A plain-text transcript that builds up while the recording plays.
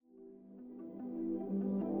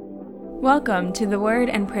Welcome to the Word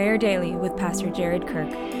and Prayer Daily with Pastor Jared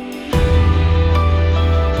Kirk.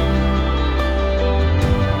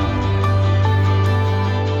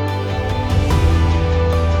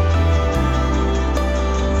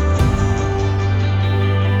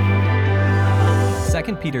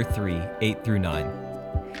 Second Peter 3, 8 through 9.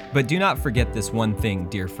 But do not forget this one thing,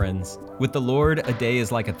 dear friends. With the Lord, a day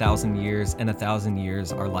is like 1,000 years, and 1,000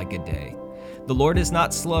 years are like a day. The Lord is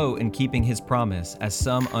not slow in keeping his promise, as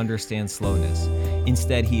some understand slowness.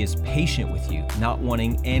 Instead, he is patient with you, not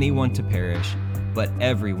wanting anyone to perish, but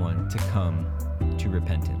everyone to come to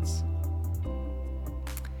repentance.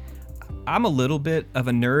 I'm a little bit of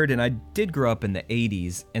a nerd, and I did grow up in the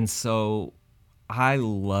 80s, and so I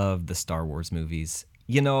love the Star Wars movies.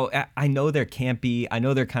 You know, I know they're campy, I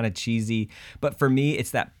know they're kind of cheesy, but for me,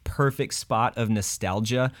 it's that perfect spot of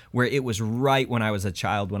nostalgia where it was right when I was a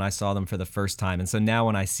child when I saw them for the first time. And so now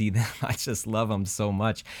when I see them, I just love them so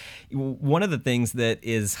much. One of the things that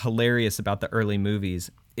is hilarious about the early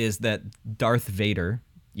movies is that Darth Vader,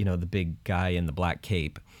 you know, the big guy in the black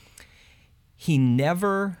cape, he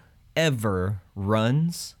never, ever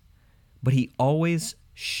runs, but he always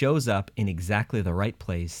shows up in exactly the right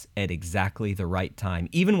place at exactly the right time,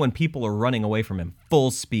 even when people are running away from him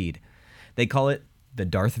full speed. They call it the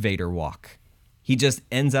Darth Vader walk. He just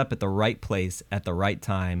ends up at the right place at the right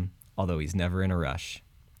time, although he's never in a rush.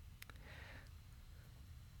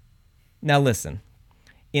 Now listen,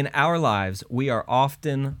 in our lives, we are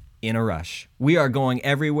often in a rush. We are going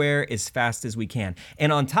everywhere as fast as we can.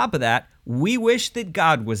 And on top of that, we wish that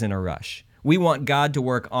God was in a rush. We want God to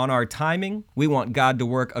work on our timing. We want God to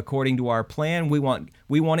work according to our plan. We want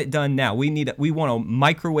it done now. We want a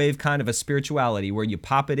microwave kind of a spirituality where you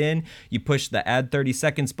pop it in, you push the add 30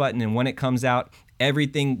 seconds button, and when it comes out,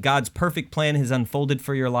 everything, God's perfect plan has unfolded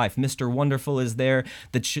for your life. Mr. Wonderful is there.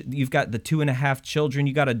 You've got the 2.5 children.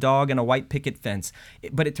 You got a dog and a white picket fence.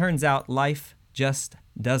 But it turns out life just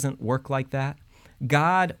doesn't work like that.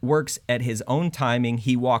 God works at his own timing,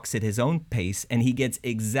 he walks at his own pace, and he gets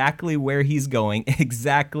exactly where he's going,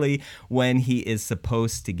 exactly when he is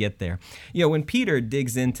supposed to get there. You know, when Peter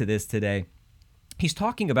digs into this today, he's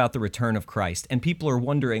talking about the return of Christ, and people are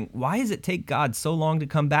wondering, why does it take God so long to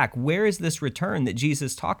come back? Where is this return that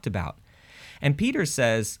Jesus talked about? And Peter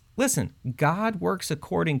says, listen, God works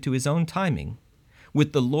according to his own timing.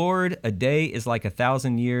 With the Lord, a day is like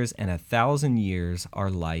 1,000 years, and 1,000 years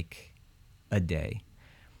are like a day.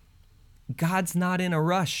 God's not in a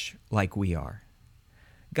rush like we are.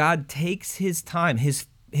 God takes his time.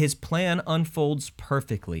 His plan unfolds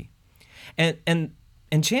perfectly. And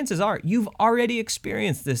chances are you've already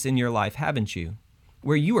experienced this in your life, haven't you?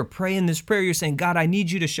 Where you are praying this prayer, you're saying, God, I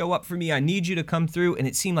need you to show up for me. I need you to come through. And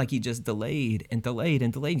it seemed like he just delayed and delayed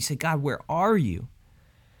and delayed. You say, God, where are you?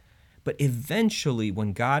 But eventually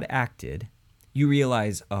when God acted, you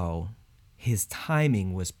realize, oh, his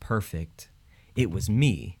timing was perfect. It was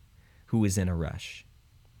me who was in a rush.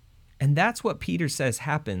 And that's what Peter says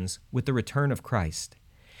happens with the return of Christ.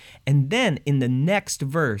 And then in the next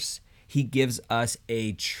verse, he gives us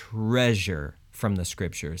a treasure from the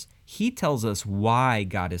scriptures. He tells us why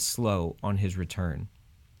God is slow on his return.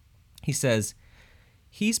 He says,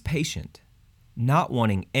 he's patient, not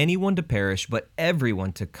wanting anyone to perish, but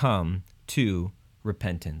everyone to come to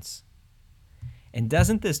repentance. And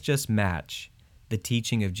doesn't this just match the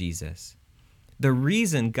teaching of Jesus? The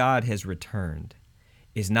reason God has returned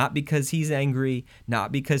is not because he's angry,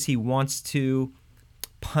 not because he wants to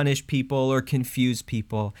punish people or confuse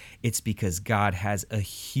people. It's because God has a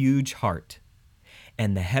huge heart.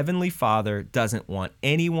 And the Heavenly Father doesn't want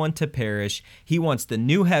anyone to perish. He wants the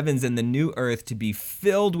new heavens and the new earth to be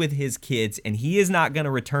filled with his kids, and he is not going to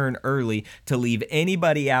return early to leave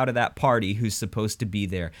anybody out of that party who's supposed to be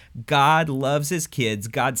there. God loves his kids.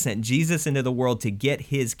 God sent Jesus into the world to get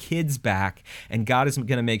his kids back, and God is going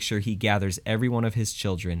to make sure he gathers every one of his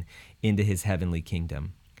children into his heavenly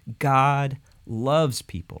kingdom. God loves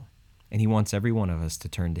people, and he wants every one of us to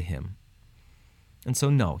turn to him. And so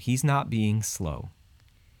no, he's not being slow.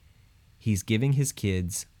 He's giving his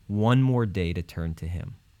kids one more day to turn to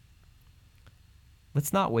him.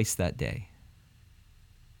 Let's not waste that day.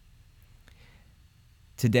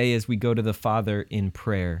 Today, as we go to the Father in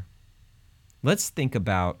prayer, let's think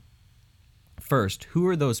about, first, who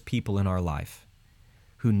are those people in our life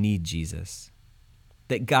who need Jesus?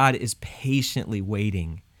 That God is patiently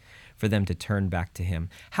waiting for them to turn back to him.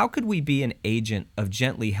 How could we be an agent of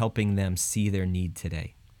gently helping them see their need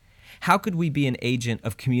today? How could we be an agent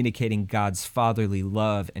of communicating God's fatherly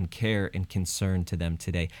love and care and concern to them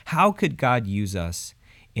today? How could God use us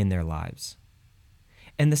in their lives?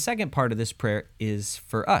 And the second part of this prayer is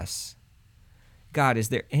for us. God, is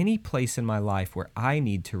there any place in my life where I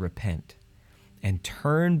need to repent and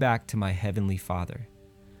turn back to my Heavenly Father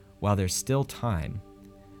while there's still time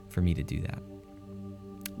for me to do that?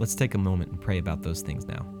 Let's take a moment and pray about those things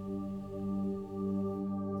now.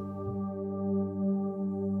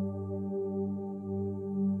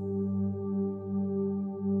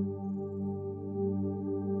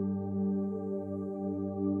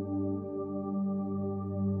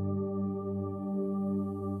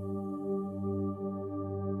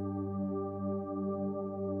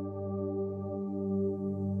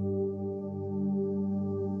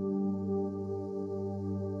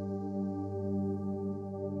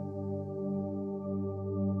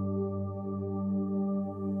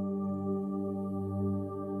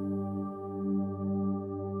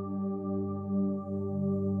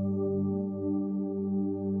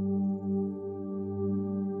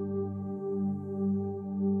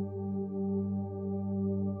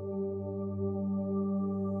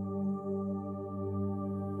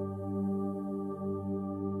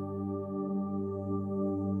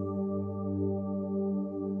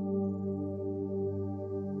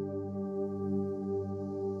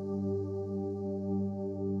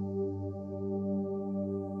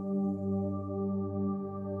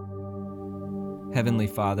 Heavenly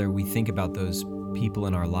Father, we think about those people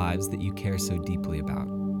in our lives that you care so deeply about.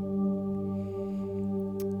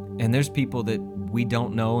 And there's people that we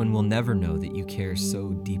don't know and will never know that you care so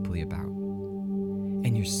deeply about.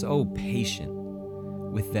 And you're so patient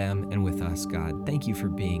with them and with us, God. Thank you for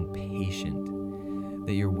being patient,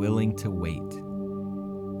 that you're willing to wait.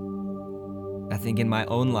 I think in my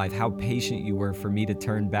own life, how patient you were for me to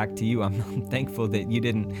turn back to you. I'm thankful that you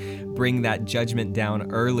didn't bring that judgment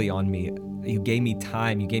down early on me. You gave me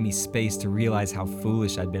time, you gave me space to realize how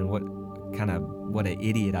foolish I'd been, what an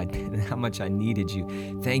idiot I'd been, and how much I needed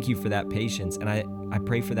you. Thank you for that patience. And I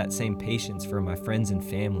pray for that same patience for my friends and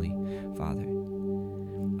family, Father.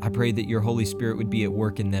 I pray that your Holy Spirit would be at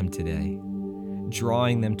work in them today,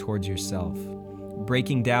 drawing them towards yourself,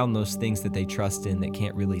 breaking down those things that they trust in that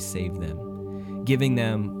can't really save them, giving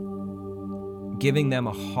them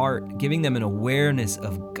a heart, giving them an awareness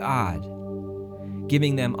of God,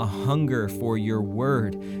 giving them a hunger for your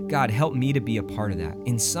word. God, help me to be a part of that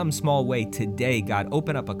in some small way today. God,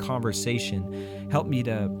 open up a conversation. Help me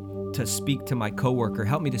to speak to my coworker.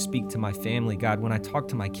 Help me to speak to my family. God, when I talk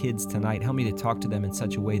to my kids tonight, help me to talk to them in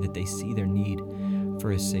such a way that they see their need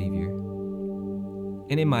for a Savior.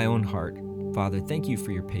 And in my own heart, Father, thank you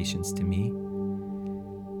for your patience to me.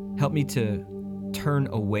 Help me to turn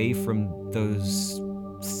away from those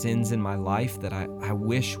sins in my life that I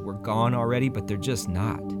wish were gone already, but they're just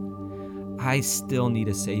not. I still need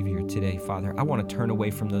a Savior today, Father. I want to turn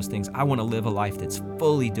away from those things. I want to live a life that's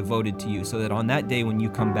fully devoted to you so that on that day when you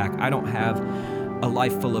come back, I don't have a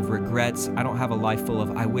life full of regrets. I don't have a life full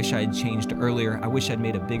of, I wish I had changed earlier. I wish I'd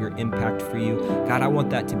made a bigger impact for you. God, I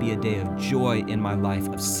want that to be a day of joy in my life,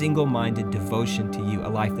 of single-minded devotion to you, a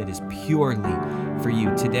life that is purely for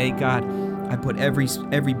you. Today, God, I put every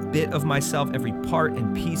bit of myself, every part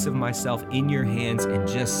and piece of myself in your hands and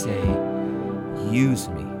just say, use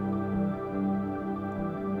me.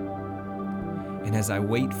 And as I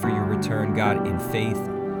wait for your return, God, in faith,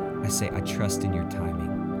 I say, I trust in your timing.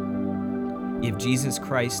 If Jesus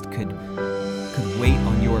Christ could wait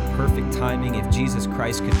on your perfect timing, if Jesus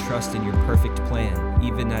Christ could trust in your perfect plan,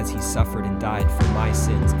 even as he suffered and died for my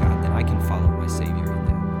sins, God, then I can follow my Savior in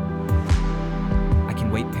that. I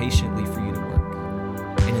can wait patiently for you to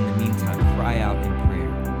work. And in the meantime, cry out in prayer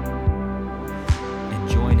and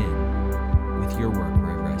join in with your work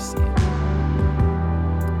wherever I see it.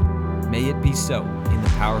 May it be so in the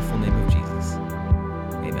powerful name of Jesus.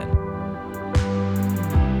 Amen.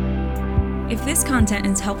 If this content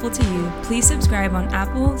is helpful to you, please subscribe on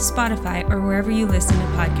Apple, Spotify, or wherever you listen to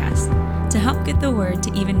podcasts. To help get the word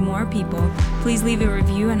to even more people, please leave a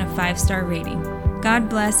review and a 5-star rating. God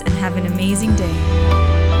bless and have an amazing day.